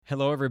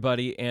Hello,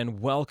 everybody,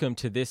 and welcome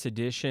to this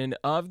edition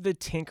of the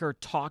Tinker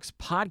Talks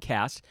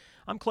podcast.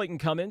 I'm Clayton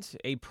Cummins,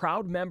 a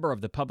proud member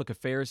of the public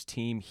affairs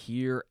team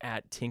here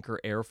at Tinker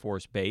Air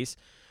Force Base.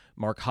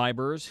 Mark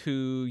Hybers,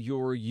 who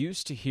you're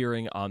used to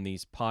hearing on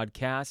these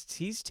podcasts,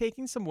 he's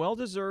taking some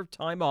well-deserved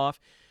time off,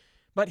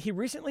 but he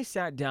recently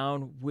sat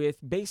down with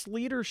base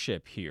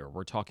leadership here.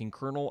 We're talking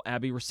Colonel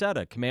Abby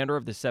Ruscetta, commander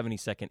of the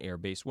 72nd Air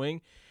Base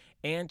Wing,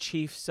 and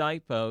Chief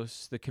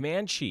Sipos, the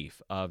command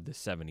chief of the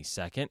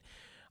 72nd.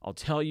 I'll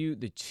tell you,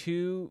 the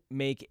two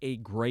make a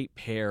great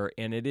pair,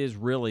 and it is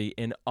really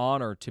an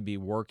honor to be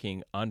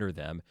working under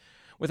them.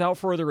 Without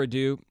further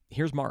ado,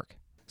 here's Mark.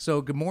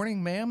 So good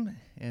morning, ma'am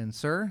and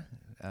sir.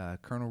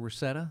 Colonel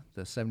Ruscetta,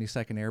 the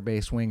 72nd Air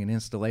Base Wing and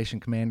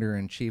Installation Commander,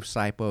 and Chief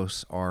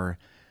Sipos, our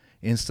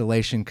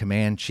Installation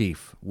Command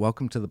Chief.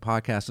 Welcome to the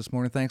podcast this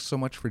morning. Thanks so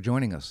much for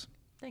joining us.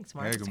 Thanks,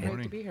 Mark. Hey, it's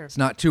great to be here. It's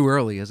not too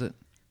early, is it?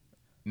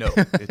 No,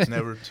 it's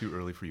never too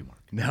early for you,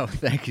 Mark. No,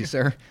 thank you,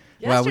 sir.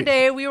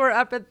 Yesterday, we were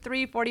up at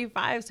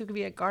 3:45, so we could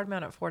be at guard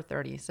mount at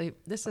 4:30. So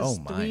this is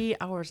 3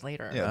 hours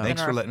later. Yeah,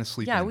 thanks for letting us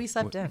sleep in. Yeah, we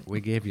slept in.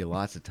 We gave you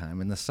lots of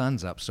time, and the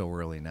sun's up so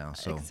early now,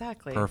 so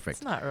exactly. Perfect.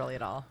 It's not early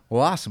at all.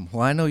 Well, awesome.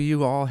 Well, I know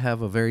you all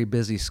have a very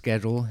busy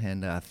schedule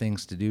and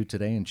things to do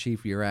today, and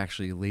Chief, you're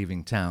actually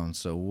leaving town,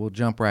 so we'll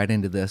jump right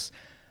into this.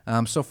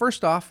 So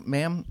first off,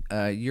 ma'am,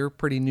 you're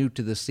pretty new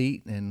to the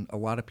seat, and a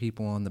lot of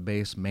people on the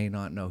base may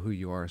not know who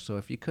you are. So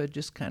if you could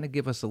just kind of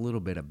give us a little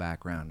bit of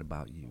background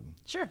about you.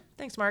 Sure.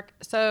 Thanks, Mark.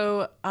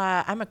 So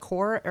I'm a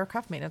Corps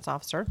aircraft maintenance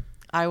officer.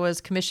 I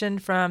was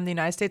commissioned from the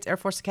United States Air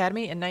Force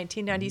Academy in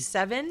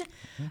 1997.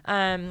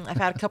 I've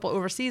had a couple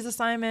overseas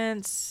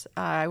assignments.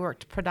 I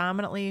worked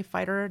predominantly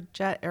fighter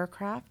jet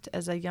aircraft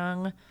as a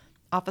young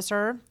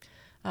officer.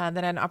 Then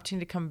I had an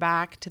opportunity to come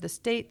back to the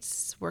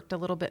States, worked a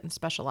little bit in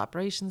Special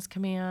Operations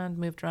Command,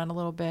 moved around a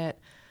little bit.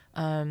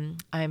 I'm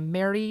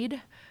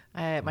married.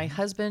 My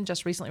husband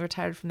just recently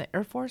retired from the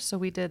Air Force, so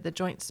we did the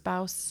joint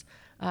spouse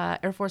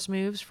Air Force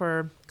moves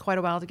for quite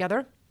a while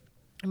together.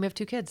 And we have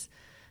 2 kids.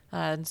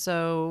 And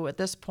so at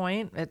this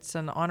point, it's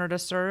an honor to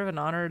serve, an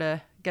honor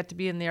to get to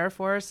be in the Air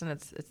Force, and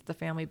it's the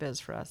family biz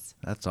for us.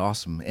 That's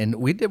awesome. And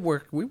we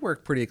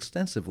worked pretty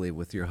extensively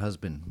with your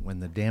husband when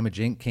the Damage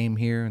Inc. came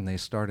here and they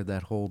started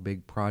that whole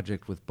big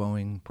project with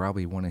Boeing,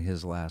 probably one of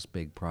his last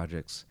big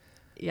projects.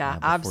 Yeah,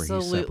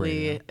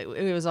 absolutely.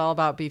 It was all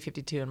about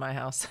B-52 in my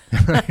house.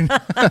 It's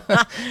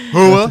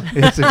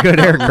a good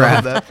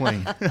aircraft. That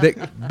plane.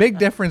 Big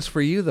difference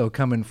for you, though,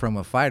 coming from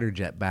a fighter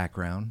jet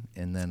background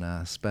and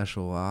then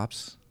special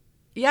ops.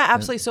 Yeah,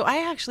 absolutely. So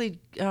I actually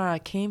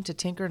came to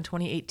Tinker in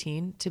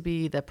 2018 to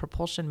be the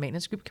propulsion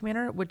maintenance group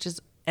commander, which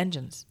is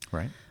engines.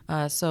 Right.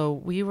 So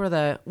we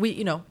were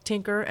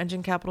Tinker,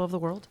 engine capital of the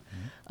world.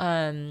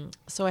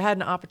 So I had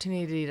an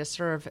opportunity to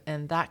serve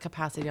in that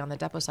capacity on the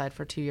depot side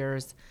for 2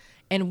 years.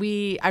 And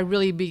I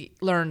really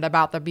learned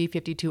about the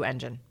B-52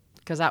 engine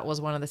because that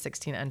was one of the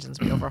 16 engines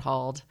we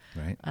overhauled.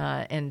 Right.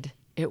 And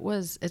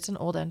it's an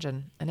old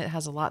engine, and it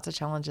has lots of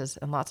challenges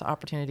and lots of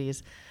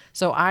opportunities.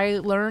 So I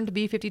learned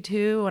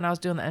B-52 when I was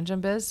doing the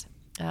engine biz,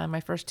 my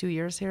first 2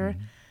 years here.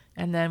 Mm-hmm.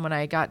 And then when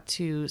I got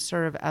to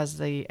serve as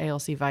the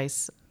ALC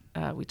vice,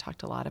 we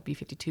talked a lot of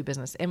B-52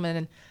 business. And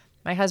then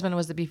my husband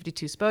was the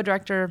B-52 SPO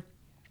director.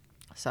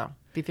 So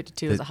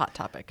B-52 is a hot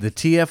topic. The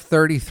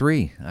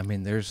TF-33. I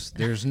mean,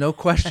 there's no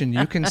question.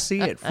 You can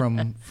see it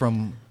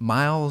from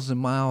miles and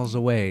miles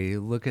away.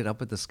 You look it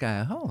up at the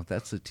sky. Oh,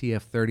 that's the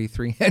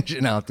TF-33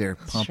 engine out there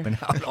pumping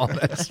out all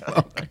that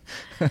smoke.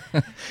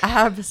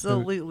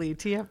 Absolutely.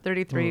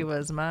 TF-33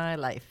 was my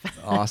life.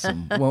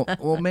 Awesome.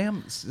 Well,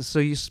 ma'am, so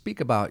you speak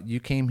about you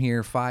came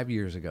here 5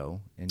 years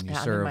ago and you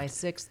served. I'm in my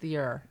 6th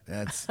year.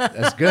 That's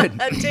good.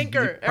 At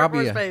Tinker, Air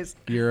Force Base.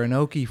 You're an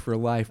Okie for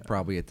life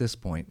probably at this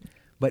point.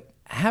 But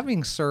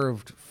having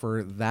served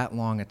for that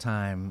long a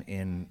time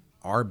in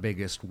our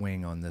biggest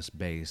wing on this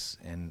base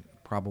and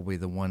probably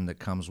the one that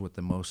comes with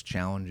the most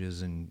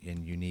challenges and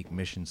unique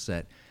mission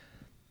set,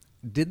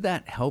 did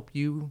that help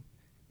you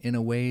in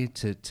a way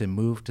to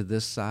move to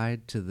this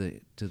side, to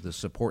the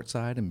support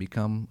side and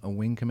become a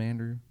wing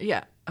commander?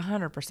 Yeah,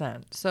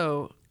 100%.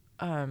 So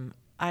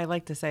I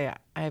like to say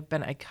I've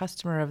been a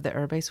customer of the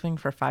Air Base Wing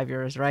for 5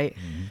 years, right?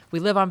 Mm-hmm. We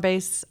live on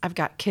base. I've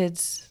got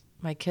kids.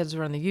 My kids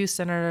were in the youth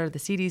center, the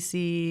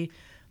CDC.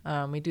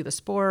 We do the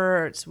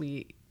sports.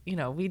 We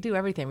do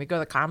everything. We go to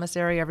the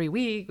commissary every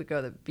week. We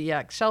go to the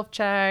BX shelf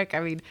check. I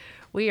mean,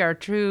 we are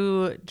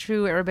true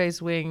Air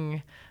Base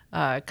Wing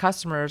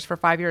customers for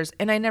 5 years.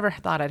 And I never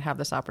thought I'd have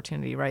this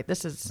opportunity, right?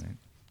 This is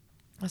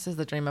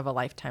the dream of a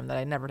lifetime that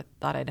I never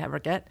thought I'd ever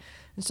get.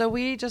 And so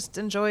we just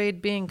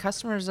enjoyed being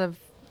customers of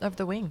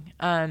the wing.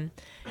 And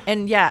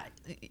yeah,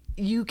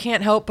 you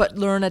can't help but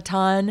learn a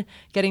ton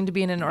getting to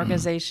be in an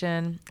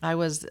organization. I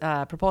was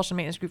propulsion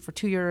maintenance group for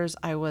 2 years.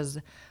 I was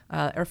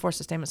Air Force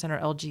Sustainment Center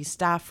LG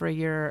staff for a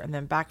year, and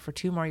then back for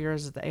 2 more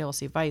years as the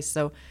ALC vice.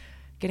 So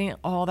getting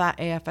all that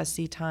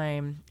AFSC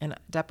time and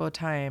depot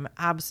time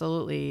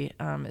absolutely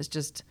is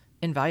just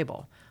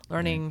invaluable.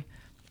 Learning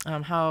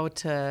how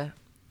to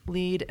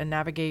lead and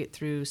navigate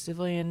through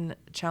civilian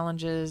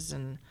challenges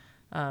and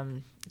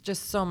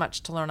Just so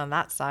much to learn on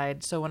that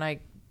side. So when I,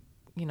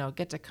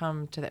 get to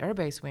come to the Air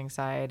Base Wing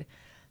side,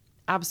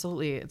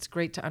 absolutely, it's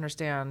great to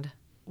understand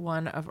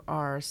one of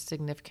our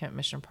significant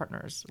mission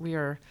partners. We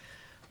are,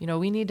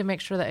 we need to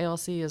make sure that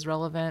ALC is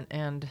relevant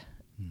and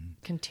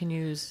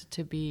continues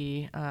to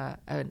be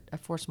a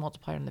force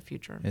multiplier in the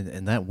future.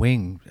 And that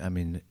wing, I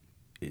mean,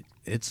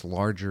 it's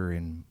larger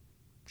in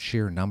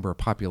sheer number of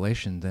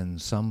population than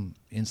some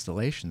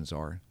installations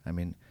are. I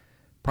mean,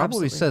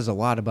 probably Absolutely. says a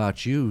lot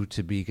about you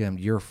to become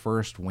your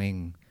first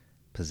wing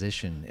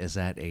position is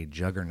at a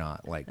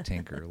juggernaut like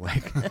Tinker.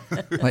 like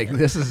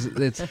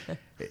it's.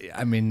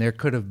 I mean, there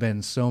could have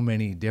been so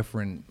many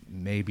different,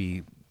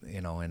 maybe,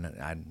 and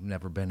I've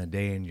never been a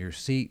day in your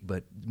seat,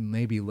 but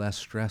maybe less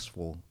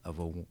stressful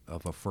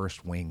of a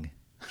first wing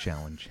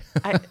challenge.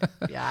 I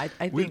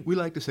think We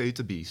like to say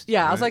it's a beast.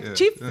 Yeah, I was right? like,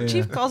 Yeah.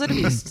 Chief calls it a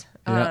beast.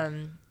 Yeah.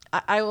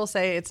 I will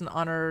say it's an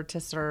honor to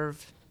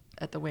serve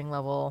at the wing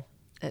level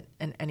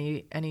in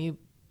any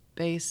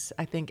base.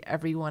 I think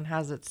everyone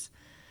has its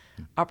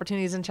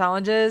opportunities and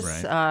challenges.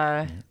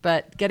 Right.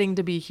 But getting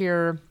to be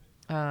here,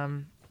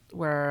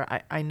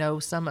 where I know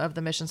some of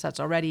the mission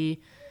sets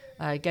already,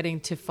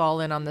 getting to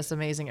fall in on this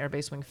amazing Air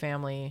Base Wing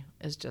family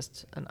is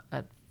just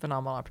a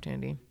phenomenal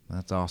opportunity.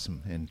 That's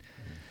awesome, and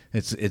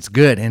it's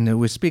good. And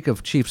we speak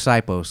of Chief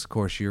Sipos. Of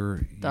course,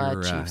 you're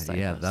The Chief Sipos.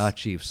 Yeah, the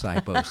Chief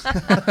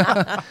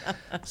Sipos.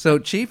 So,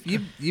 Chief,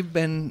 you've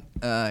been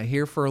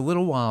here for a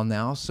little while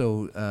now.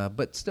 So,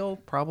 but still,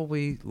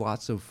 probably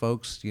lots of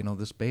folks.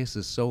 This base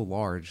is so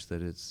large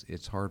that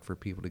it's hard for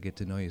people to get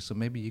to know you. So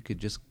maybe you could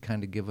just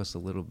kind of give us a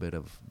little bit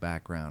of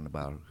background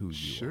about who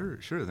you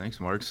are. Sure. Thanks,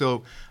 Mark.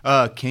 So,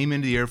 came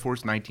into the Air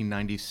Force in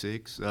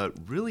 1996.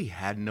 Really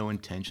had no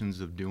intentions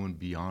of doing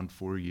beyond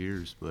 4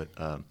 years, but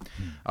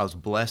I was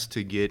blessed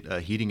to get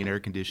heating and air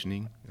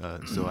conditioning.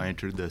 So I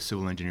entered the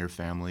civil engineer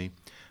family,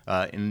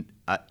 and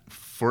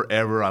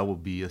forever I will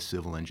be a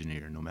civil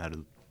engineer, no matter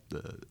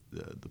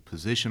the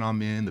position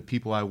I'm in, the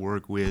people I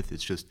work with.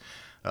 It's just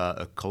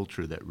a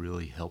culture that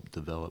really helped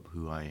develop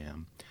who I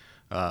am.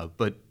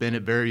 But been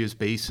at various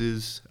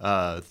bases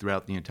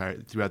throughout the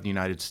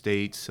United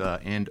States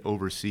and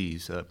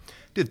overseas.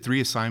 Did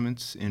 3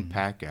 assignments in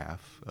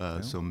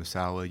PACAF, so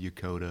Masala,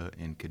 Yokota,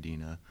 and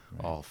Kadena,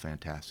 all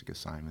fantastic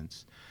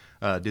assignments.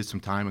 Did some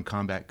time in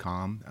Combat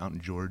Comm out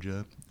in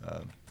Georgia,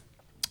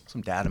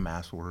 some data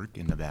mass work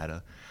in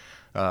Nevada.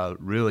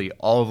 Really,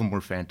 all of them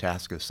were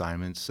fantastic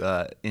assignments,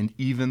 and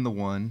even the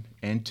 1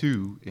 and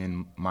 2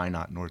 in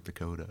Minot, North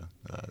Dakota.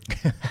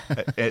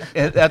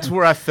 And that's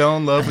where I fell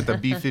in love with the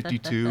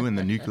B-52 and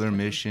the nuclear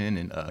mission,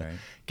 and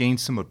gained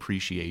some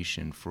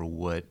appreciation for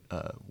what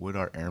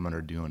our airmen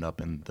are doing up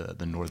in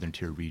the northern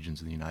tier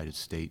regions of the United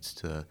States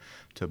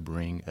to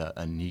bring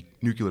a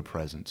nuclear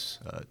presence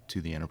to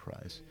the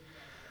enterprise.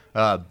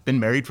 Been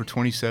married for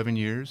 27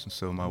 years, and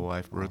so my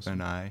wife Bertha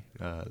and I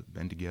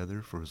been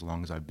together for as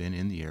long as I've been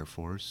in the Air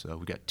Force.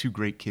 We got 2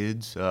 great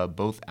kids,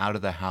 both out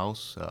of the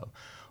house.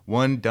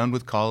 One done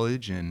with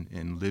college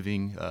and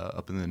living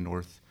up in the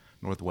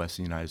northwest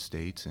of the United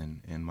States,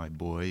 and my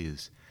boy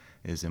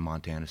is in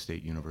Montana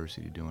State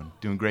University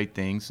doing great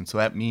things. And so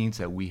that means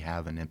that we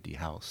have an empty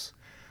house.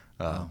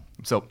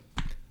 So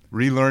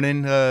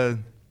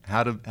relearning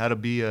how to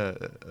be a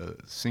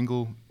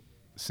single,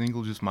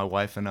 just my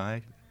wife and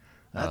I.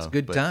 That's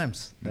good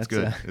times. It's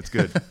good. It's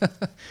good.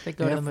 They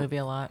go to the movie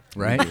a lot.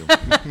 Right?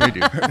 We do.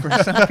 For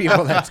some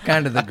people, that's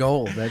kind of the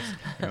goal.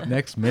 That's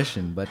next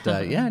mission. But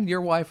and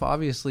your wife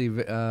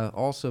obviously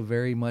also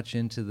very much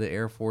into the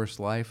Air Force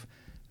life,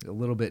 a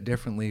little bit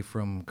differently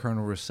from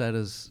Colonel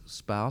Ruscetta's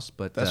spouse.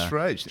 But That's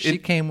right. She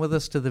came with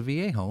us to the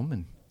VA home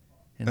and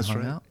That's hung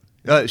right. out.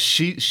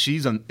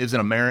 She's an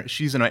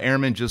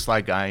airman just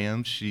like I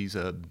am. She's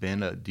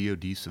been a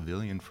DoD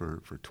civilian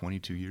for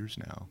 22 years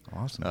now.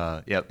 Awesome.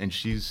 And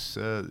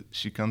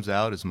she comes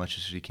out as much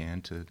as she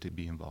can to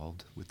be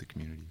involved with the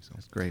community. So.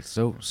 That's great.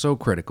 So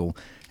critical.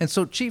 And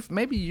so, Chief,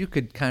 maybe you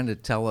could kind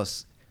of tell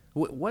us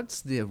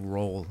what's the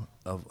role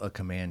of a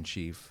command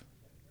chief.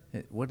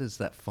 What is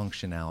that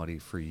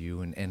functionality for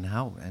you, and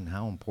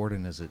how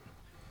important is it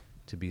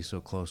to be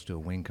so close to a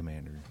wing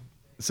commander?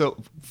 So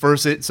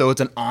first, it's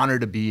an honor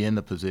to be in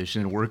the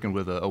position, working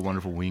with a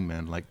wonderful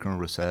wingman like Colonel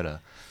Ruscetta.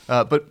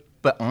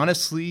 But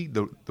honestly,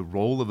 the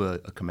role of a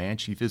command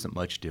chief isn't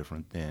much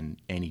different than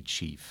any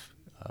chief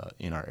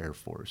in our Air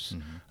Force.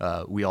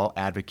 Mm-hmm. We all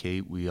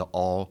advocate. We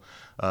all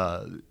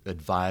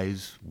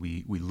advise.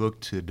 We look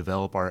to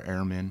develop our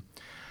airmen.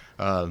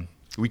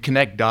 We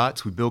connect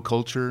dots, we build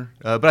culture,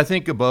 but I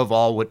think above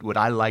all, what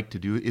I like to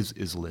do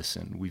is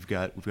listen. We've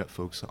got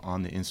folks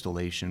on the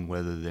installation,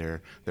 whether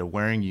they're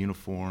wearing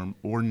uniform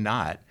or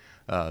not,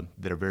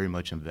 that are very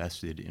much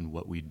invested in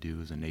what we do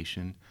as a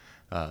nation,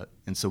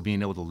 and so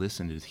being able to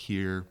listen is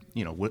hear,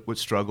 what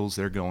struggles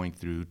they're going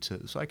through,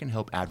 so I can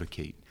help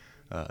advocate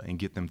and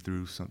get them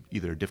through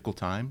either a difficult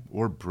time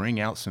or bring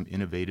out some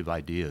innovative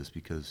ideas,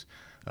 because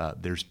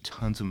there's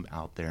tons of them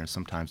out there, and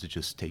sometimes it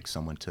just takes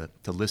someone to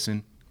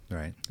listen.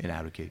 Right. And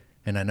advocate.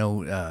 And I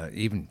know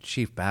even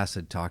Chief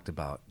Bassett talked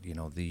about,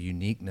 the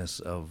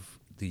uniqueness of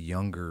the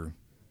younger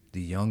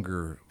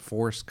younger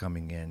force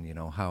coming in,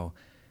 how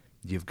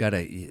you've got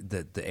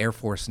the Air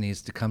Force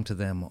needs to come to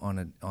them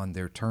on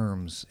their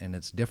terms, and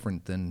it's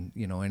different than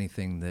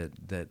anything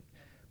that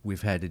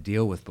we've had to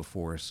deal with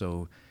before.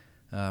 So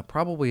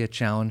probably a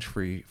challenge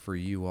for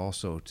you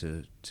also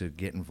to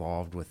get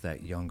involved with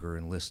that younger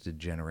enlisted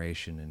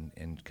generation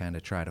and kind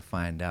of try to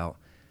find out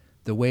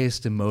the ways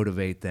to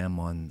motivate them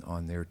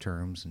on their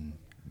terms and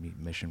meet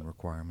mission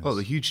requirements. Oh,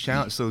 the huge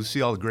challenge. So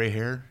see all the gray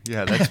hair?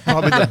 Yeah, that's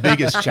probably the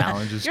biggest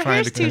challenge is Your trying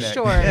hair's to too connect.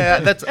 short.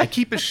 Yeah, I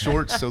keep it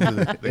short so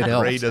the gray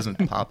helps.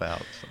 doesn't pop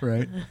out. So.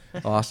 Right.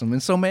 Awesome.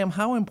 And so, ma'am,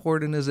 how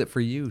important is it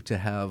for you to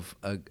have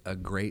a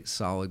great,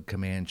 solid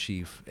command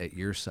chief at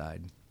your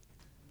side?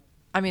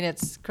 I mean,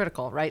 it's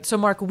critical, right? So,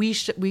 Mark, we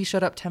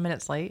showed up 10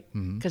 minutes late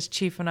because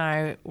Chief and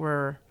I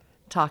were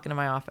talking in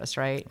my office,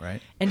 right?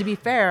 Right. And to be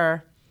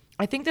fair,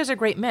 I think there's a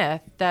great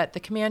myth that the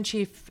command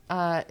chief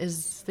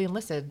is the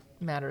enlisted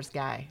matters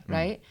guy,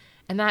 right?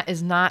 And that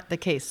is not the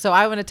case. So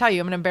I want to tell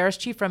you, I'm going to embarrass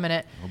Chief for a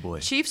minute. Oh, boy.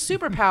 Chief's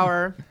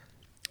superpower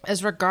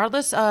is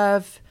regardless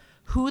of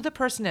who the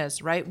person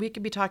is, right? We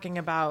could be talking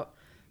about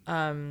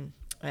an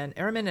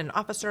airman, an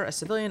officer, a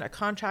civilian, a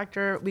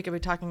contractor. We could be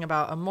talking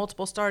about a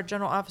multiple star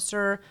general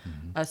officer,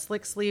 a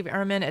slick sleeve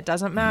airman. It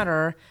doesn't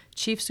matter.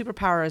 Chief's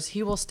superpower is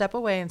he will step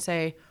away and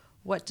say,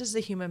 what does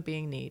the human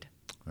being need?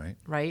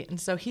 Right. And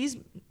so he's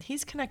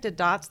connected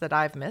dots that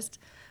I've missed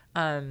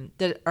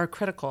that are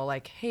critical.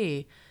 Like,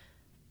 hey,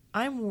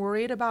 I'm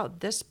worried about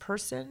this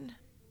person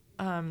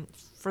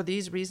for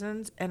these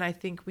reasons, and I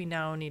think we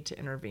now need to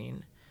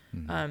intervene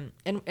in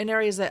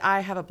areas that I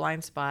have a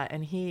blind spot,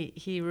 and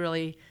he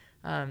really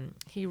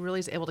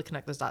is able to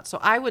connect those dots. So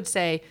I would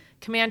say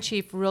command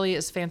chief really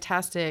is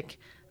fantastic,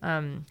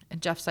 and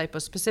Jeff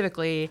Sipos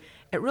specifically,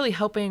 at really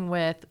helping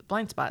with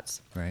blind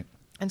spots. Right.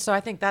 And so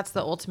I think that's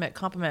the ultimate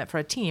compliment for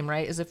a team,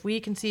 right? Is if we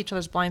can see each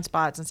other's blind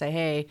spots and say,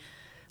 hey,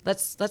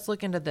 let's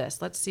look into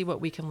this. Let's see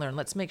what we can learn.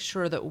 Let's make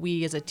sure that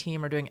we as a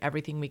team are doing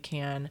everything we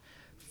can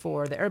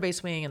for the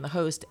airbase wing and the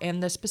host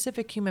and the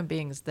specific human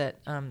beings that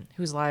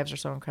whose lives are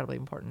so incredibly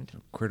important.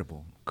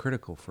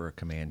 Critical for a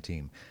command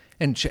team.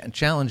 And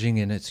challenging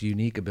in its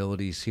unique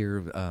abilities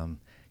here,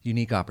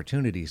 unique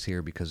opportunities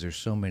here, because there's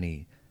so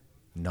many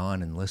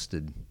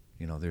non-enlisted,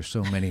 there's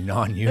so many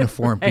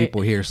non-uniform Right.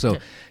 people here. So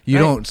you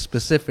don't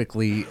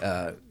specifically,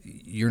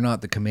 you're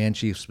not the command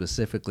chief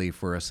specifically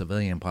for a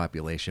civilian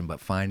population, but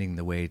finding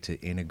the way to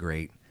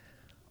integrate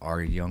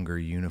our younger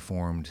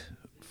uniformed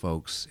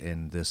folks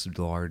in this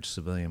large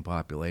civilian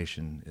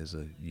population is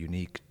a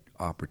unique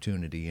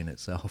opportunity in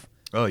itself.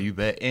 Oh, you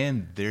bet.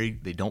 And they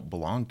don't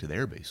belong to the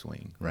airbase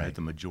wing, right? Right.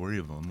 The majority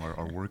of them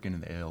are working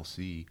in the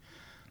ALC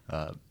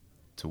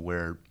to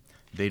where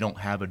they don't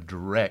have a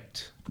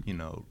direct,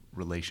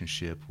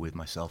 relationship with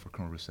myself or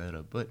Colonel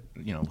Ruscetta, but,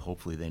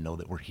 hopefully they know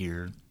that we're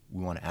here.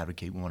 We want to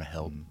advocate. We want to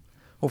help.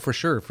 Well, for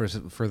sure.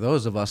 For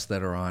those of us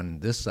that are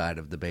on this side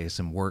of the base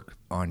and work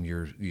on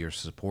your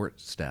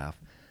support staff,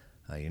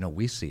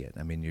 we see it.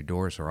 I mean, your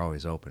doors are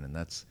always open, and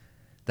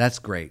that's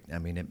great. I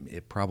mean,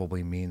 it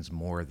probably means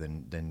more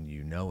than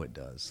it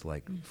does,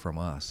 like from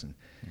us.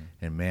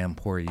 And man,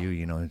 poor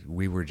you,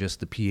 we were just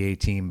the PA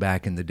team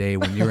back in the day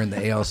when you were in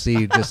the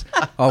ALC, just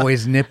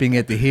always nipping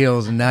at the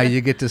heels, and now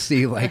you get to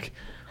see like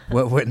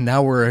what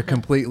now we're a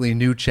completely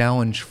new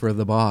challenge for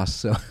the boss.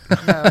 So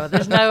No,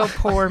 there's no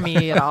poor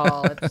me at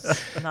all.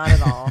 It's not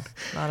at all.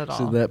 Not at all.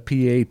 So that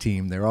PA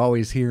team, they're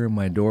always here in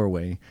my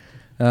doorway.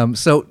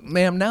 So,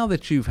 ma'am, now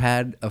that you've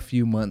had a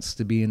few months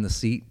to be in the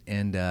seat,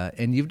 and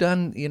you've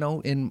done,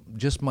 in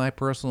just my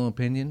personal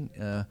opinion,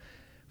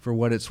 for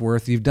what it's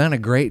worth, you've done a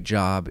great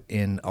job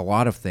in a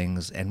lot of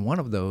things, and one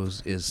of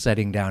those is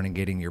setting down and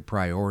getting your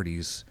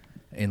priorities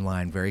in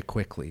line very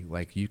quickly.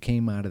 Like, you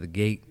came out of the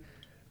gate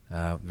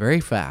very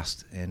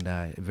fast and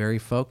very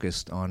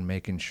focused on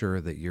making sure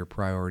that your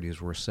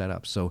priorities were set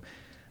up. So,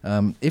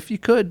 if you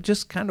could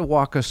just kind of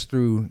walk us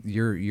through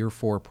your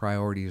 4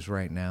 priorities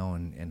right now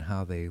and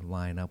how they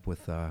line up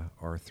with our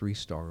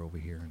 3-star over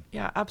here.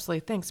 Yeah,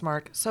 absolutely. Thanks,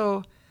 Mark.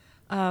 So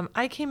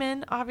I came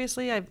in,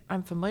 obviously,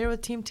 I'm familiar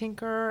with Team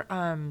Tinker,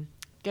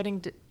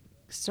 getting to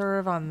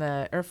serve on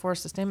the Air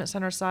Force Sustainment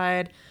Center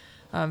side.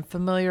 I'm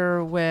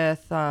familiar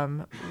with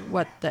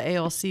what the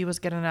ALC was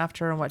getting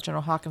after and what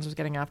General Hawkins was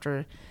getting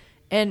after.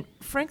 And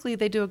frankly,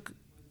 they do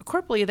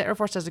corporally, the Air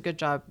Force does a good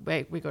job.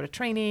 We go to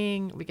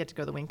training, we get to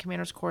go to the Wing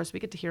Commander's course,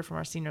 we get to hear from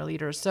our senior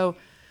leaders. So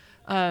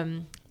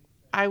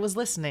I was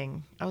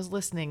listening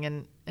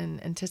in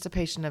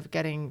anticipation of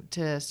getting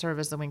to serve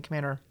as the Wing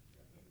Commander.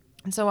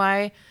 And so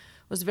I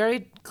was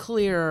very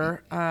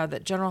clear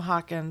that General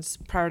Hawkins'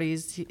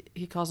 priorities,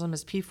 he calls them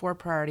his P4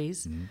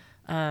 priorities,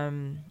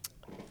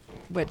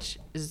 which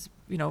is,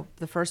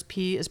 the first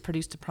P is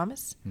produce to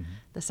promise.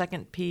 The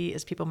second P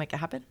is people make it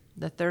happen.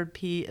 The third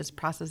P is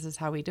process is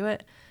how we do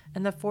it.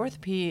 And the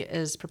fourth P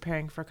is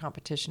preparing for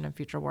competition and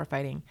future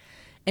warfighting.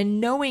 And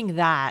knowing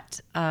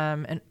that,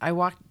 and I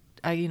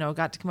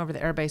got to come over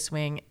the Air Base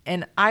Wing,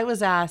 and I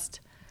was asked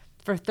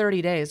for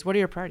 30 days, what are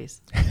your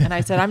priorities? And I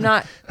said, I'm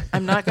not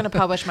going to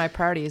publish my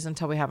priorities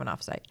until we have an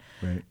offsite.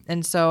 Right.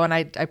 And so, and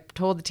I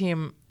told the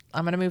team,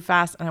 I'm going to move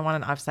fast, and I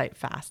want an offsite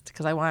fast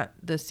because I want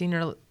the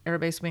senior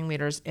airbase wing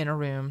leaders in a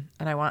room,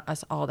 and I want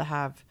us all to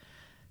have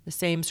the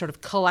same sort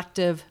of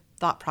collective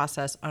thought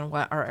process on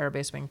what our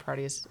airbase wing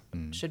priorities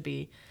should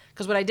be.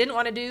 Because what I didn't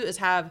want to do is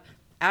have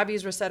Abby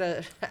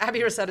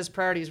Ruscetta's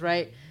priorities,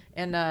 right?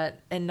 And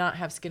not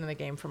have skin in the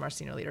game from our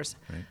senior leaders.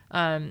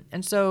 Right.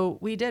 And so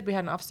we had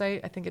an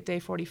offsite, I think at day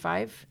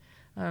 45.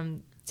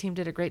 Team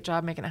did a great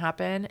job making it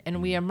happen.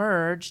 And we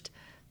emerged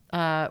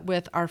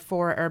with our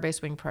 4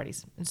 airbase wing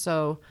priorities. And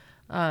so,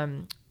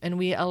 and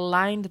we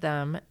aligned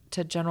them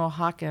to General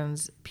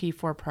Hawkins'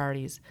 P4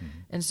 priorities.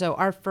 And so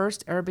our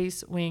first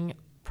airbase wing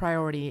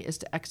priority is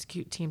to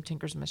execute Team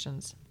Tinker's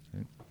missions.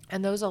 Okay.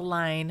 And those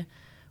align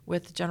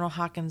with General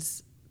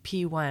Hawkins'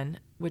 P1,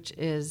 which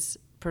is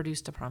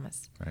produce to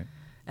promise. Right.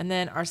 And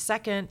then our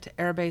second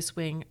airbase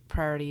wing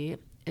priority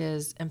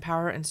is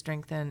empower and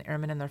strengthen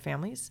airmen and their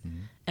families.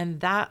 And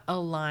that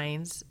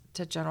aligns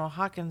to General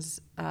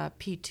Hawkins'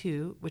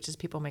 P2, which is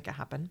people make it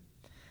happen.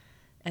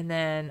 And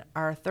then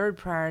our third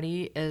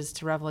priority is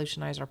to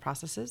revolutionize our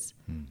processes.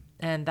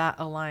 And that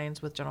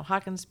aligns with General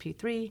Hawkins'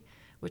 P3,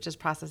 which is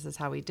processes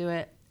how we do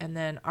it. And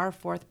then our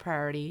fourth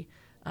priority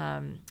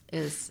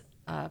is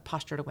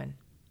posture to win.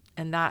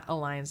 And that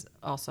aligns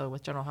also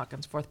with General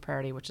Hawkins' fourth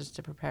priority, which is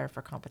to prepare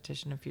for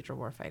competition and future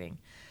warfighting.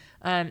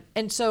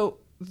 And so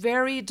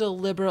very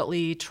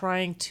deliberately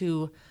trying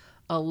to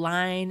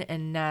align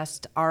and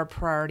nest our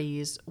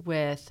priorities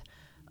with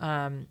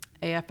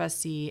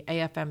AFSC,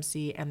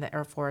 AFMC, and the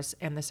Air Force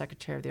and the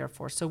Secretary of the Air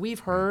Force. So we've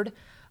heard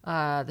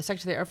the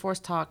Secretary of the Air Force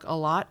talk a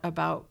lot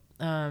about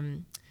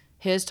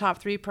his top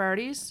 3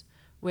 priorities,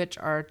 which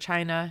are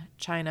China,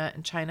 China,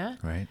 and China.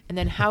 Right. And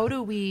then how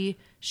do we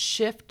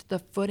shift the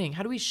footing?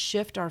 How do we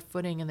shift our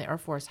footing in the Air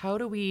Force? How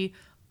do we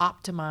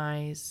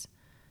optimize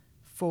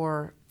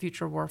for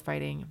future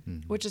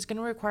warfighting, which is going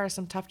to require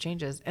some tough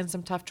changes and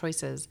some tough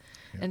choices.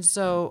 Yep. And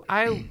so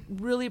I'm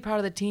really proud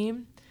of the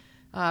team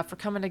for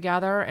coming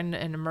together and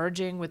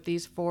emerging with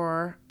these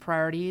 4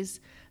 priorities.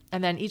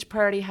 And then each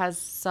priority has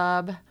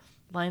sub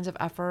lines of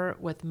effort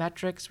with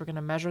metrics. We're going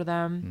to measure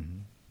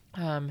them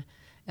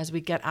as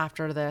we get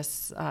after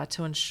this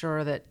to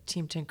ensure that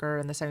Team Tinker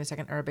and the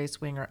 72nd Air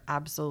Base Wing are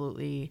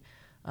absolutely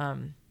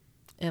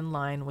in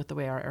line with the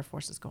way our Air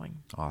Force is going.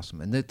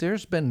 Awesome. And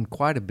there's been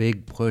quite a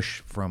big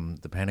push from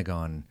the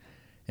Pentagon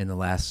in the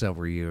last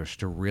several years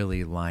to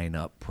really line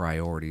up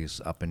priorities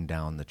up and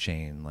down the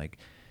chain. Like,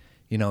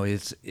 you know,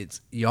 it's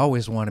you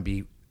always want to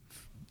be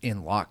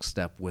in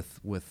lockstep with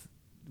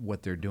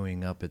what they're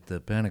doing up at the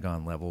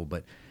Pentagon level,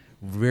 but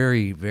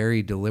very,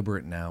 very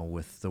deliberate now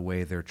with the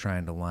way they're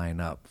trying to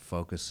line up,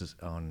 focuses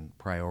on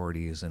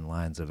priorities and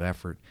lines of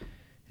effort.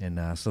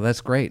 And so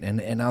that's great.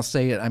 And I'll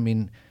say it, I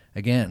mean,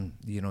 again,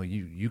 you know,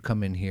 you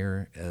come in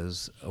here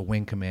as a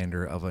wing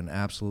commander of an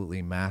absolutely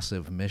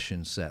massive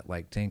mission set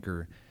like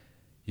Tinker.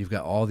 You've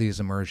got all these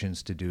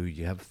immersions to do.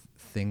 You have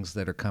things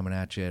that are coming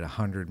at you at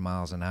 100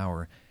 miles an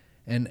hour.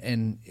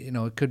 And you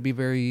know, it could be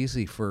very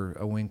easy for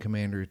a wing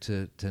commander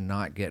to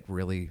not get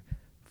really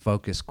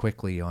focused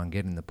quickly on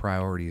getting the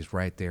priorities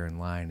right there in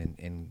line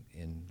and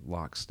in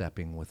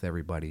lockstepping with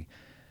everybody.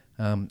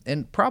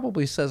 And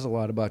probably says a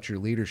lot about your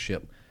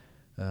leadership,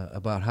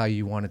 about how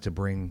you wanted to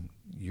bring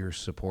your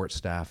support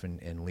staff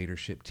and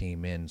leadership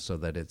team in so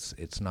that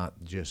it's not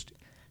just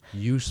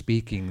you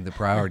speaking the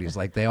priorities.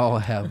 Like, they all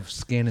have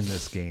skin in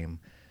this game.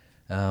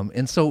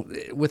 And so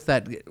with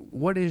that,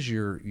 what is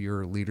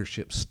your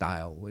leadership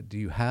style? Do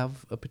you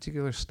have a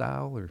particular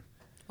style? Or?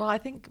 Well, I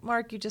think,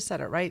 Mark, you just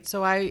said it, right?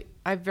 So I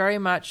very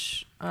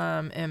much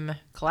am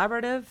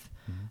collaborative.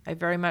 I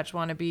very much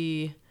want to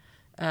be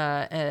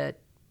a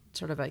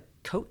sort of a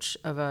coach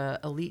of an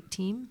elite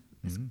team,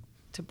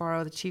 to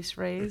borrow the Chiefs'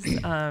 phrase.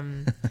 There's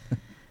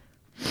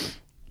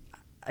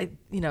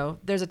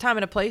a time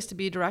and a place to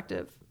be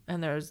directive,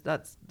 and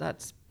that's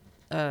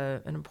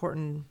an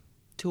important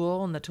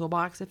tool in the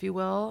toolbox, if you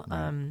will.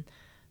 Right.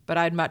 But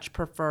I'd much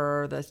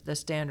prefer the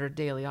standard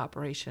daily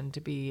operation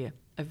to be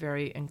a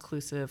very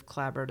inclusive,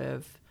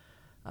 collaborative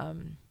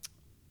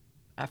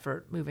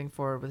effort moving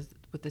forward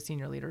with the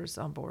senior leaders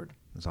on board.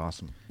 That's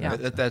awesome. Yeah,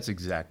 that's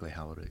exactly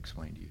how I would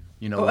explain to you.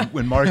 You know,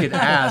 when Mark had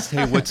asked,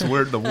 "Hey, what's the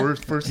word?"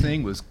 The first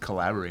thing was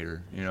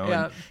collaborator. You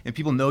know, and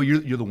people know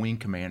you're the wing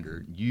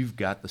commander. You've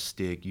got the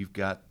stick. You've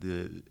got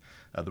the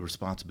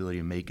responsibility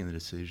of making the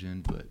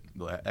decision. But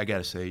I got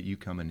to say, you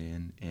coming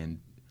in and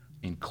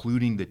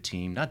including the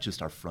team, not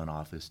just our front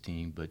office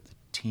team, but the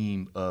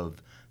team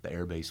of the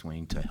Air Base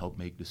Wing to help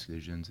make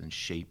decisions and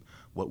shape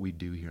what we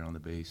do here on the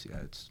base. Yeah,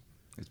 it's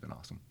been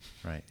awesome.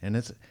 Right, and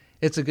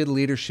it's a good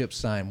leadership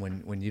sign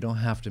when you don't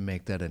have to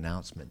make that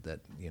announcement that,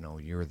 you know,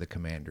 you're the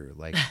commander.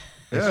 Like,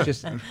 it's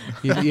just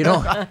you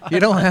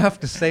don't have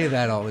to say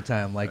that all the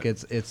time. Like,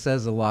 it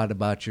says a lot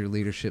about your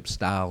leadership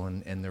style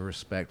and the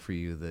respect for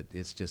you, that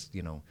it's just,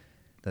 you know,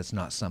 that's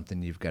not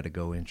something you've got to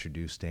go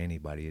introduce to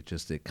anybody.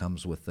 It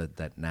comes with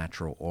that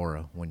natural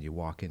aura. When you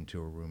walk into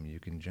a room, you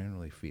can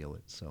generally feel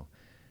it. So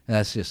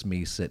that's just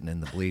me sitting in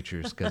the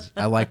bleachers because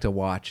I like to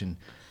watch and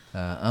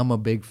I'm a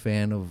big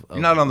fan of You're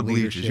not on the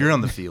leadership. bleachers. You're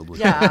on the field. With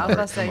Yeah, them. I was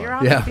about to say, you're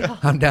on Yeah, the field.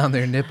 I'm down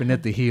there nipping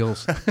at the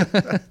heels.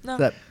 No.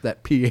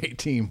 that PA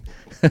team.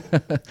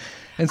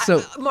 And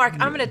so, Mark,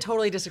 I'm going to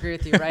totally disagree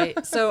with you,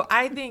 right? So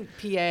I think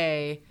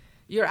PA,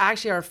 you're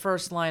actually our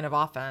first line of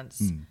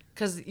offense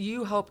because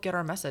you help get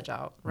our message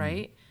out,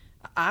 right?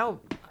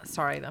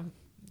 Sorry, I'm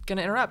going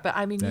to interrupt, but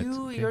I mean, That's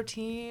you, okay. your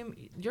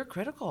team, you're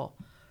critical,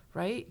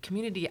 right?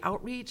 Community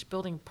outreach,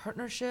 building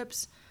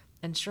partnerships,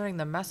 ensuring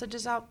the message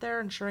is out there,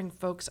 ensuring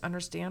folks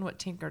understand what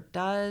Tinker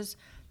does,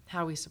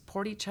 how we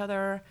support each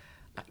other.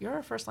 You're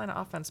our first line of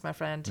offense, my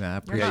friend. Yeah, I You're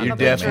appreciate not You're on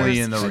the definitely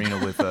bleachers. in the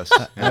arena with us.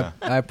 Yeah.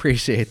 I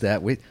appreciate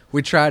that.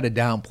 We try to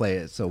downplay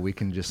it so we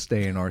can just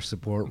stay in our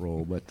support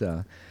role. But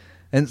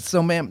and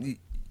so, ma'am,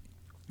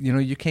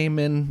 you came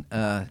in.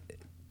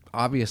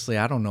 Obviously,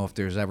 I don't know if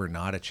there's ever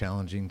not a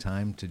challenging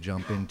time to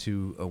jump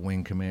into a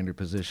wing commander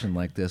position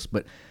like this,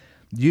 but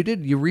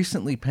you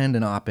recently penned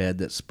an op-ed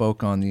that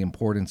spoke on the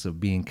importance of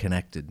being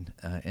connected,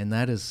 and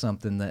that is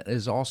something that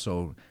is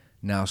also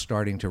now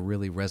starting to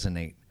really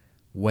resonate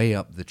way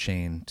up the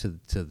chain to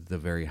the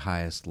very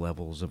highest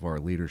levels of our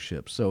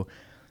leadership. So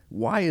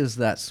why is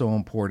that so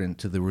important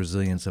to the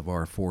resilience of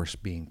our force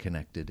being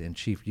connected? And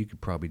Chief, you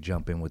could probably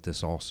jump in with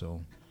this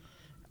also.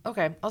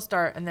 Okay, I'll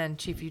start, and then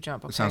Chief, you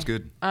jump. Okay. Sounds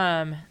good.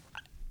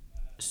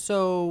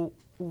 So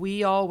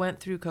we all went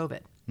through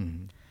COVID,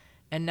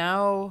 and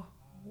now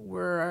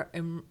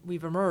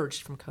we've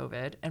emerged from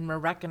COVID, and we're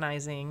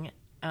recognizing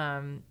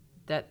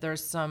that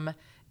there's some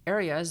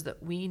areas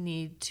that we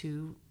need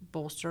to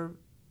bolster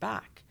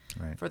back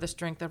for the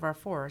strength of our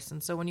force.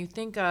 And so when you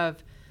think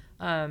of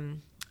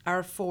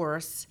our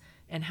force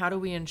and how do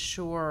we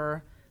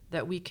ensure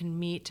that we can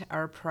meet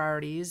our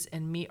priorities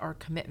and meet our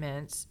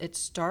commitments, it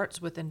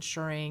starts with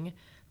ensuring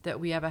that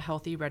we have a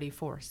healthy, ready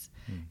force.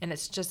 And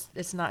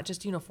it's not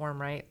just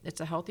uniform, right?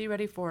 It's a healthy,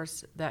 ready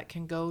force that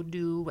can go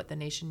do what the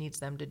nation needs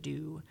them to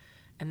do.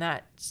 And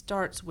that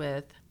starts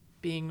with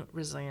being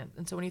resilient.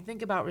 And so when you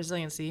think about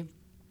resiliency,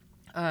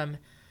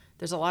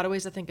 there's a lot of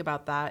ways to think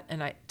about that.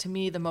 And to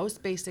me, the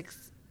most basic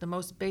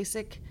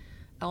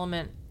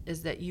element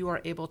is that you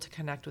are able to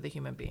connect with a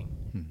human being.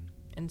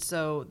 And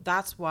so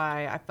that's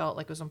why I felt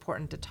like it was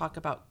important to talk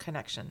about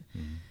connection.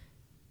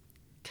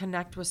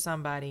 Connect with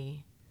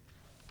somebody.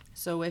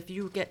 So if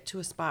you get to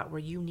a spot where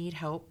you need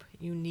help,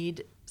 you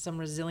need some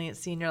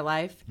resiliency in your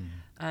life,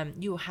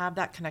 you have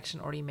that connection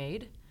already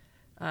made.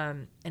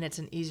 And it's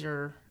an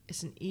easier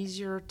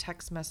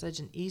text message,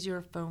 an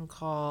easier phone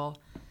call,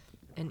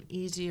 an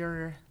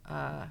easier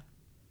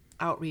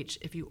outreach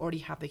if you already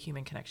have the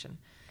human connection.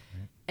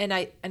 And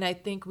I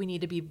think we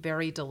need to be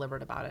very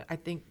deliberate about it. I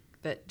think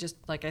that, just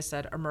like I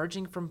said,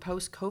 emerging from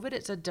post-COVID,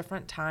 it's a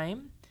different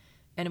time,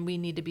 and we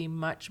need to be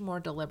much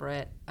more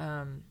deliberate.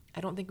 I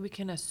don't think we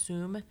can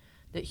assume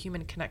that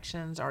human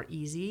connections are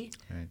easy,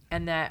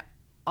 and that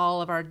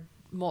all of our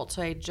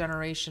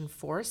multi-generation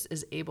force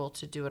is able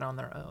to do it on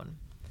their own.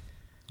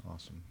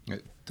 Awesome.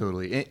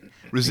 Totally.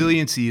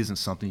 Resiliency isn't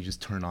something you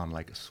just turn on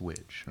like a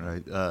switch,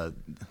 right?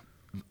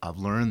 I've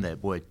learned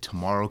that,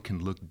 tomorrow can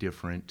look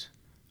different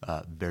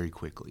very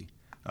quickly.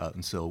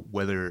 And so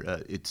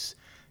whether it's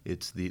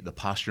the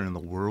posture in the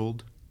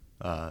world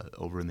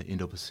over in the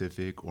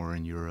Indo-Pacific or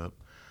in Europe,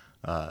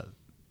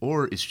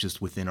 or it's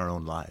just within our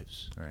own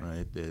lives,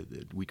 right?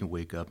 That we can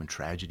wake up and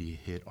tragedy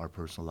hit our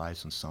personal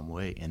lives in some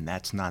way, and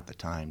that's not the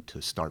time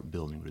to start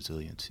building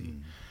resiliency.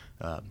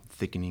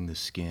 Thickening the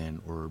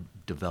skin or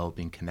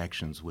developing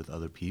connections with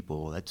other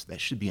people, that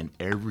should be an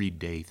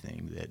everyday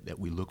thing, that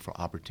we look for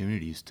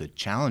opportunities to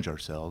challenge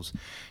ourselves,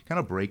 kind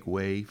of break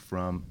away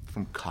from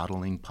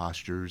coddling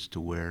postures to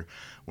where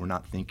we're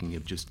not thinking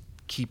of just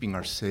keeping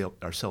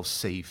ourselves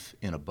safe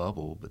in a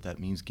bubble, but that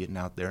means getting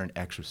out there and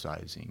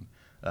exercising,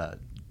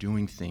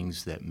 doing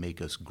things that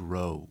make us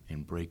grow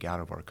and break out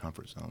of our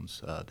comfort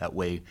zones. That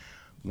way,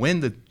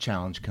 when the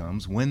challenge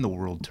comes, when the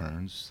world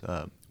turns,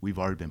 we've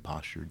already been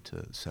postured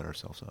to set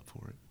ourselves up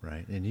for it.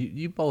 Right. And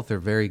you both are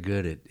very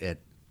good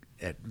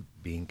at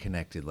being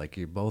connected. Like,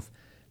 you're both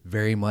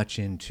very much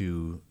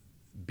into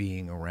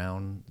being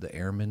around the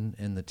airmen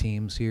and the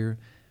teams here.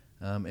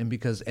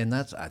 And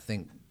that's, I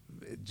think,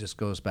 it just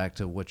goes back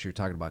to what you're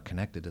talking about,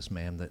 connectedness,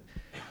 ma'am, that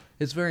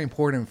it's very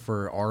important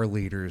for our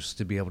leaders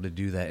to be able to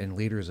do that, and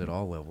leaders at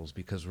all levels,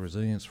 because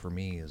resilience for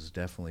me is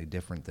definitely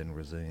different than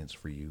resilience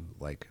for you.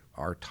 Like,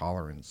 our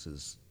tolerance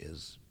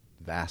is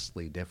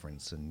vastly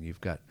different, and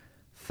you've got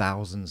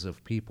thousands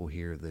of people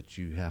here that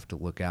you have to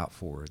look out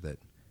for, that,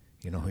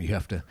 you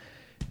have to,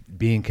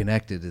 being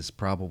connected is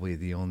probably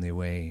the only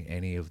way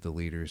any of the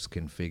leaders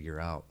can figure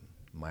out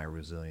my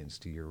resilience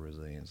to your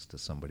resilience to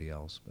somebody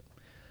else. But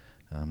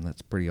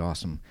that's pretty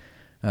awesome.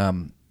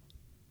 And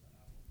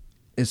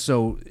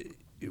so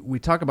we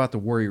talk about the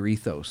warrior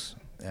ethos.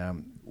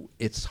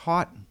 It's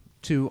taught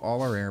to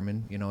all our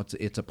airmen.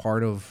 It's a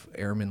part of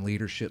Airman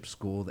Leadership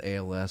School, the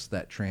ALS,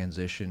 that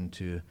transition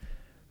to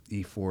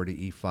E4 to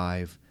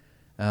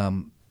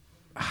E5.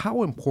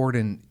 How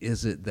important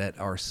is it that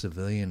our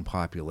civilian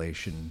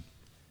population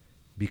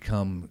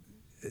become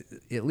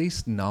at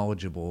least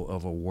knowledgeable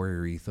of a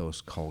warrior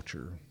ethos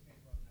culture?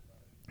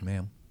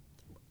 Ma'am.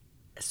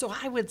 So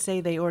I would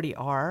say they already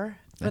are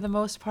for the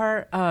most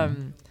part.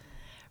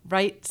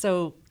 Right.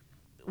 So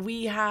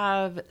we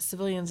have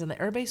civilians in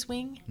the Air Base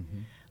Wing.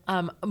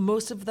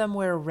 Most of them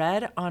wear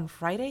red on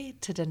Friday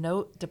to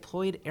denote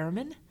deployed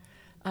airmen.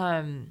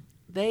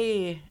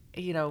 They,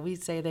 we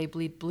say they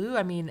bleed blue.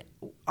 I mean,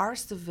 our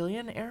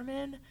civilian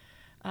airmen,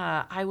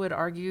 I would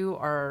argue,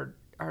 are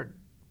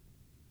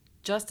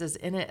just as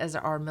in it as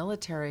our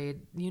military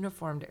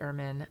uniformed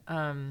airmen.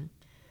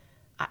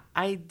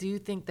 I do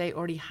think they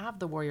already have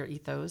the warrior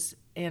ethos,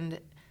 and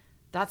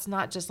that's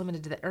not just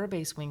limited to the Air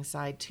Base Wing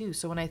side too.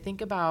 So when I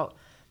think about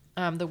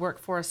the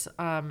workforce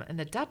in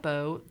the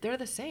depot, they're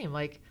the same.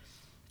 Like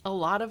a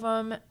lot of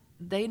them,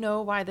 they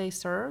know why they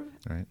serve,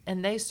 Right.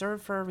 and they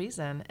serve for a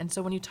reason. And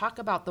so when you talk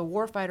about the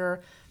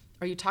warfighter,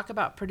 or you talk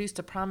about produce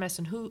to promise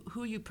and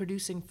who you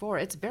producing for,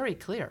 it's very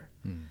clear.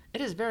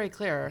 It is very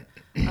clear.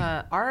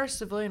 Our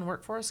civilian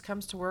workforce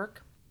comes to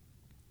work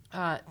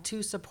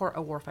to support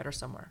a warfighter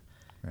somewhere.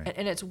 Right.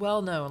 And it's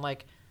well known,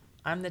 like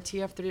I'm the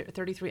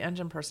TF-33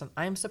 engine person.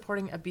 I'm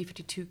supporting a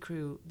B-52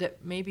 crew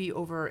that may be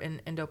over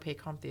in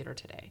Indo-PACOM theater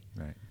today.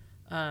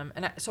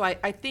 Right. So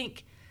I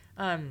think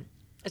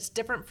it's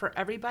different for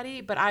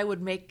everybody, but I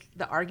would make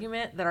the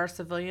argument that our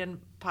civilian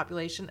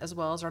population as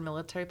well as our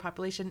military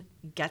population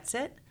gets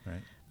it.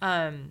 Right.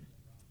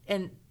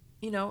 And,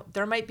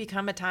 there might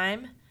become a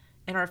time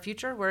in our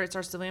future where it's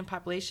our civilian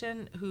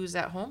population who's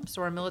at home,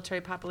 so our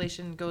military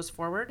population goes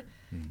forward.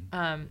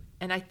 And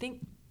I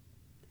think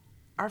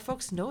our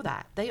folks know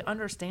that. They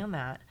understand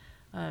that.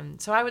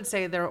 So I would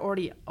say they're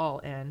already all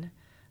in.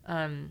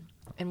 And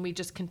we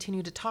just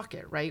continue to talk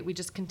it, right? We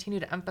just continue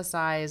to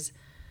emphasize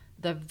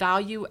the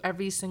value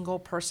every single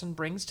person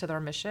brings to their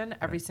mission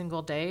every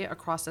single day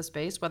across the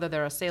space, whether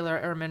they're a sailor,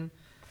 airman,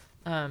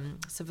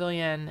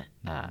 civilian.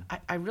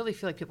 I really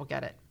feel like people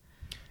get it.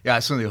 Yeah, I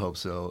certainly hope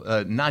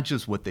so. Not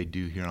just what they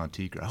do here on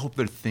Tinker. I hope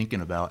they're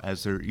thinking about,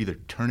 as they're either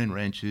turning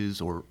wrenches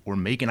or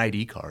making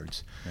ID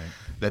cards,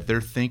 that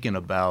they're thinking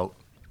about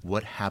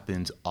what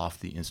happens off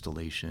the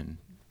installation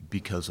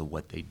because of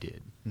what they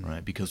did,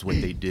 right? Because what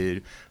they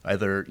did,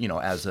 either,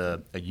 as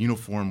a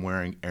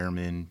uniform-wearing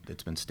airman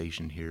that's been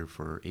stationed here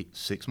for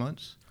 6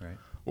 months, Right.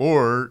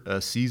 or a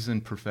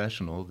seasoned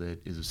professional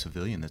that is a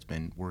civilian that's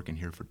been working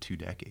here for 2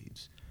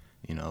 decades.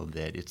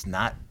 That it's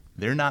not,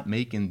 they're not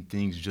making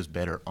things just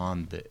better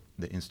on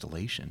the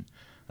installation.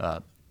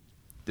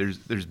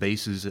 There's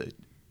bases at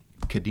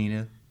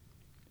Cadena,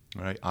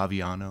 right?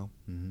 Aviano,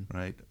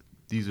 right?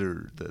 These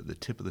are the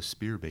tip of the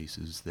spear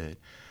bases that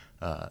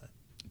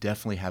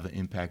definitely have an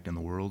impact in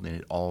the world, and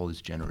it all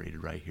is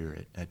generated right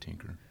here at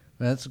Tinker.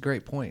 Well, that's a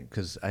great point,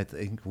 because I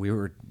think we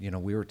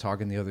were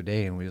talking the other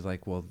day, and we was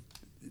like, well,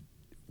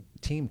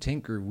 Team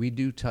Tinker, we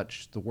do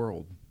touch the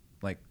world.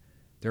 Like,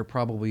 there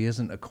probably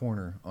isn't a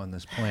corner on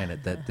this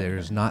planet that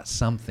there's not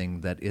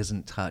something that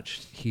isn't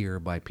touched here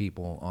by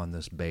people on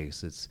this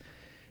base.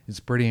 It's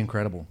pretty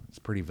incredible. It's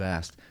pretty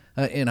vast.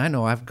 And I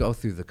know I've go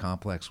through the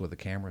complex with a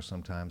camera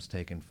sometimes,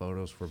 taking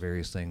photos for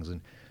various things,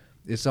 and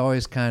it's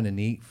always kind of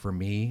neat for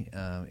me.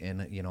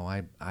 And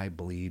I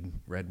bleed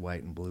red,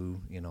 white, and blue.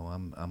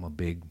 I'm a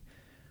big,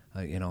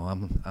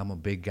 I'm a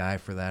big guy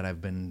for that.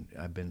 I've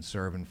been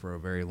serving for a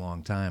very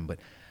long time, but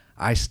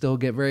I still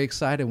get very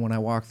excited when I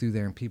walk through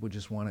there and people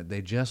just want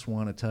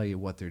to tell you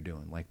what they're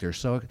doing. Like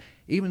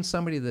even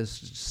somebody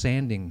that's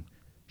sanding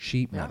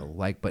sheet metal,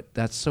 but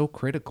that's so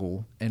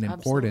critical and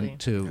important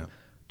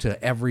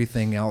to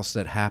everything else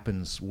that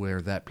happens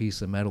where that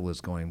piece of metal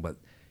is going. But,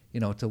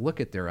 to look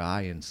at their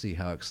eye and see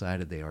how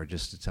excited they are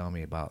just to tell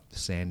me about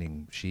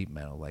sanding sheet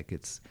metal, like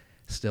it's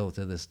still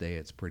to this day,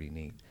 it's pretty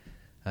neat.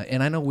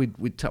 And I know we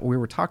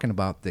were talking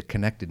about the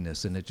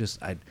connectedness, and it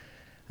just, I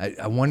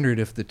wondered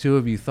if the two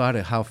of you thought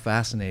of how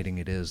fascinating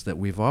it is that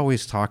we've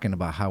always talking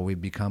about how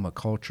we've become a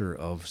culture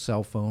of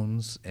cell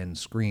phones and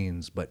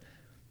screens, but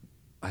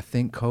I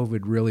think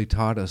COVID really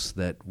taught us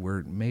that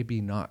we're maybe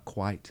not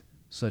quite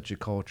such a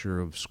culture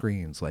of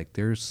screens. Like,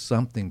 there's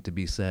something to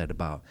be said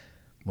about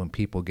when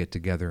people get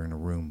together in a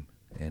room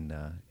and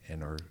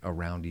are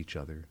around each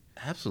other.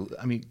 Absolutely.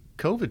 I mean,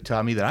 COVID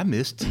taught me that I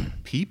missed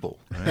people.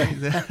 Right?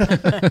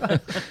 I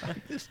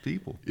missed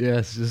people. Yeah,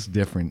 it's just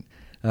different.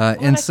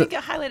 And I think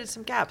it highlighted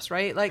some gaps,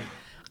 right? Like,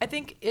 I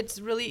think it's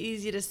really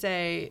easy to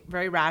say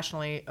very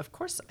rationally, of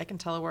course I can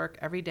telework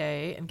every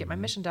day and get my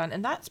mission done,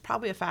 and that's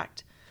probably a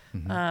fact.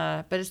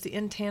 But it's the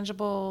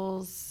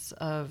intangibles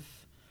of,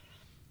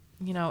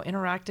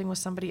 interacting with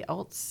somebody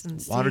else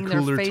and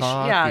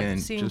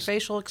seeing their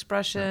facial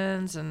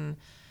expressions and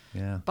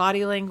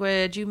body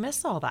language. You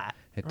miss all that.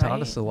 It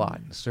taught us a lot,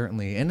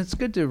 certainly. And it's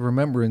good to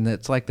remember, and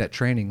it's like that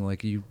training,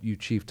 like you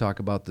Chief, talk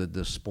about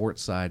the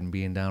sports side and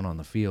being down on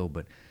the field,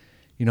 but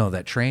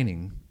that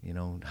training,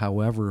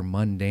 however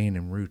mundane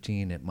and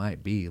routine it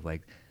might be,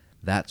 like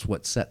that's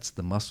what sets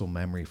the muscle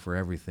memory for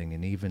everything.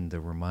 And even the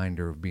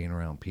reminder of being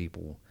around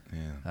people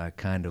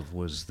kind of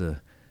was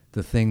the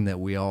thing that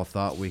we all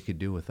thought we could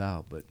do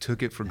without, but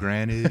took it for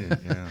granted.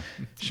 And,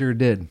 sure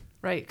did.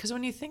 Right. Because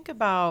when you think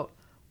about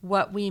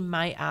what we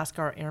might ask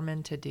our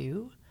airmen to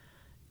do,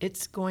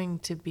 it's going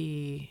to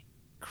be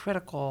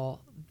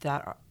critical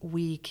that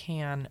we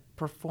can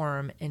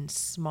perform in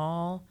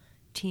small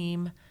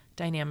team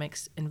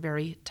dynamics in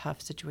very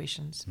tough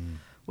situations,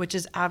 which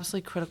is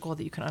absolutely critical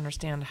that you can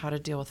understand how to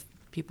deal with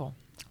people,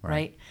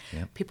 right?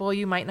 Yep. People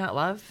you might not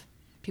love,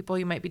 people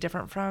you might be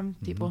different from,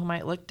 people who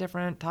might look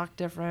different, talk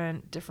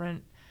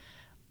different,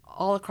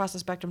 all across the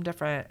spectrum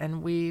different,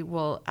 and we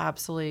will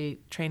absolutely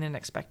train and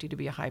expect you to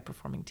be a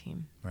high-performing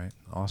team. Right.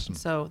 Awesome.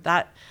 So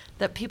that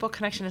people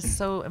connection is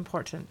so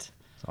important.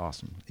 It's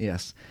awesome.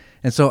 Yes.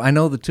 And so I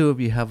know the two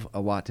of you have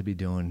a lot to be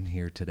doing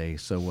here today.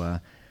 So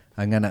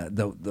I'm gonna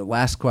the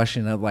last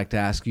question I'd like to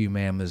ask you,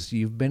 ma'am, is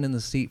you've been in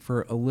the seat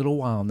for a little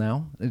while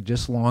now,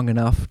 just long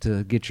enough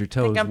to get your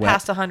toes I think I'm wet.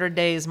 past 100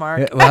 days,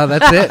 Mark. Yeah, well,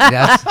 that's it.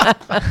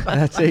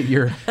 That's it.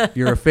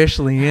 You're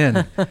officially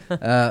in.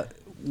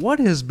 What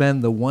has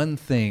been the one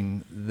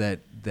thing that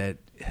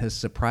has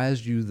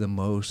surprised you the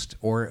most,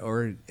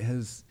 or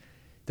has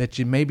that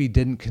you maybe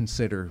didn't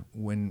consider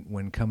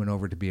when coming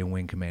over to be a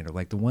wing commander?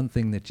 Like the one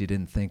thing that you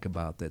didn't think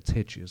about that's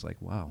hit you is like,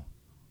 wow,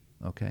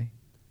 okay.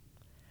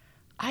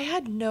 I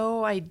had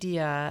no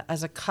idea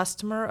as a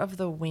customer of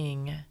the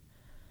wing,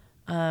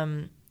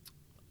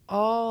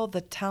 all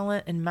the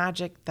talent and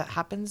magic that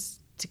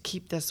happens to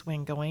keep this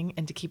wing going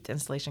and to keep the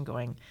installation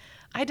going.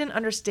 I didn't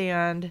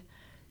understand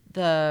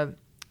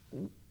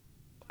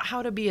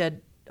how to be a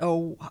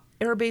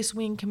airbase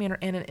wing commander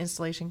and an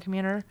installation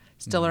commander.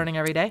 Still learning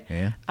every day.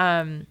 Yeah.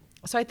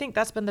 So I think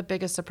that's been the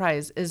biggest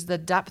surprise is the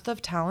depth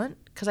of talent,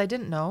 because I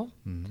didn't know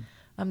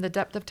the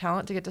depth of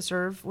talent to get to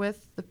serve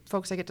with the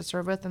folks I get to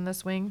serve with in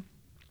this wing.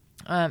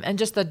 And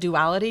just the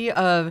duality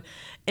of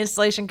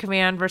installation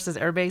command versus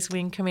airbase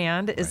wing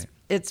command is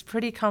it's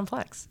pretty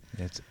complex.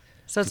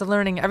 So it's a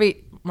learning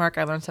Mark,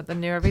 I learn something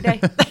new every day.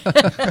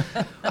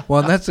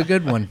 Well, that's a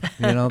good one.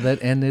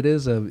 And it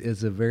is a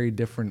very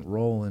different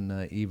role,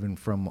 and even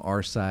from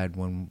our side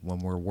when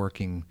we're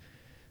working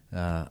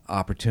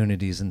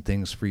opportunities and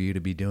things for you to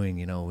be doing.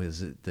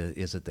 Is it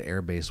the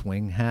airbase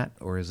wing hat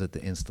or is it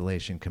the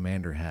installation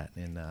commander hat?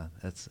 And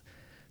it's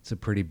a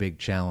pretty big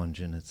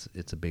challenge, and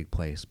it's a big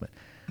place. But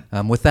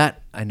with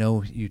that, I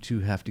know you two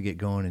have to get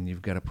going, and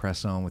you've got to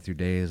press on with your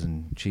days.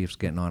 And Chief's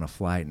getting on a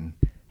flight and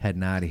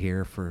heading out of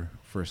here for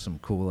some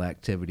cool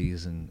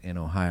activities in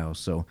Ohio.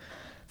 So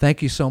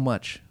thank you so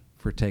much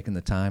for taking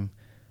the time.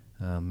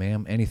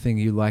 Ma'am, anything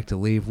you'd like to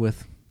leave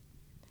with?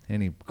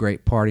 Any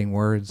great parting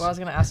words? Well, I was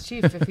going to ask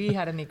Chief if he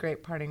had any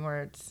great parting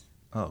words.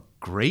 Oh,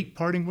 great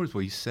parting words?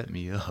 Well, you set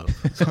me up.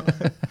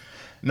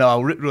 No,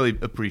 I really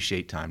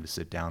appreciate time to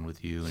sit down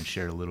with you and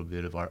share a little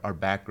bit of our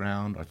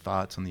background, our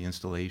thoughts on the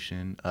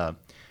installation.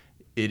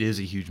 It is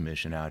a huge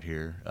mission out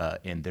here,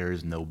 and there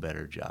is no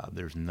better job.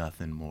 There's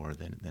nothing more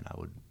than I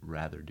would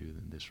rather do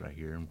than this right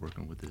here and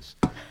working with this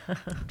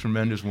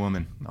tremendous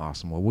woman.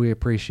 Awesome. Well, we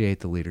appreciate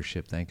the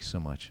leadership. Thank you so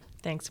much.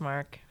 Thanks,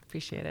 Mark.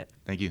 Appreciate it.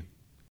 Thank you.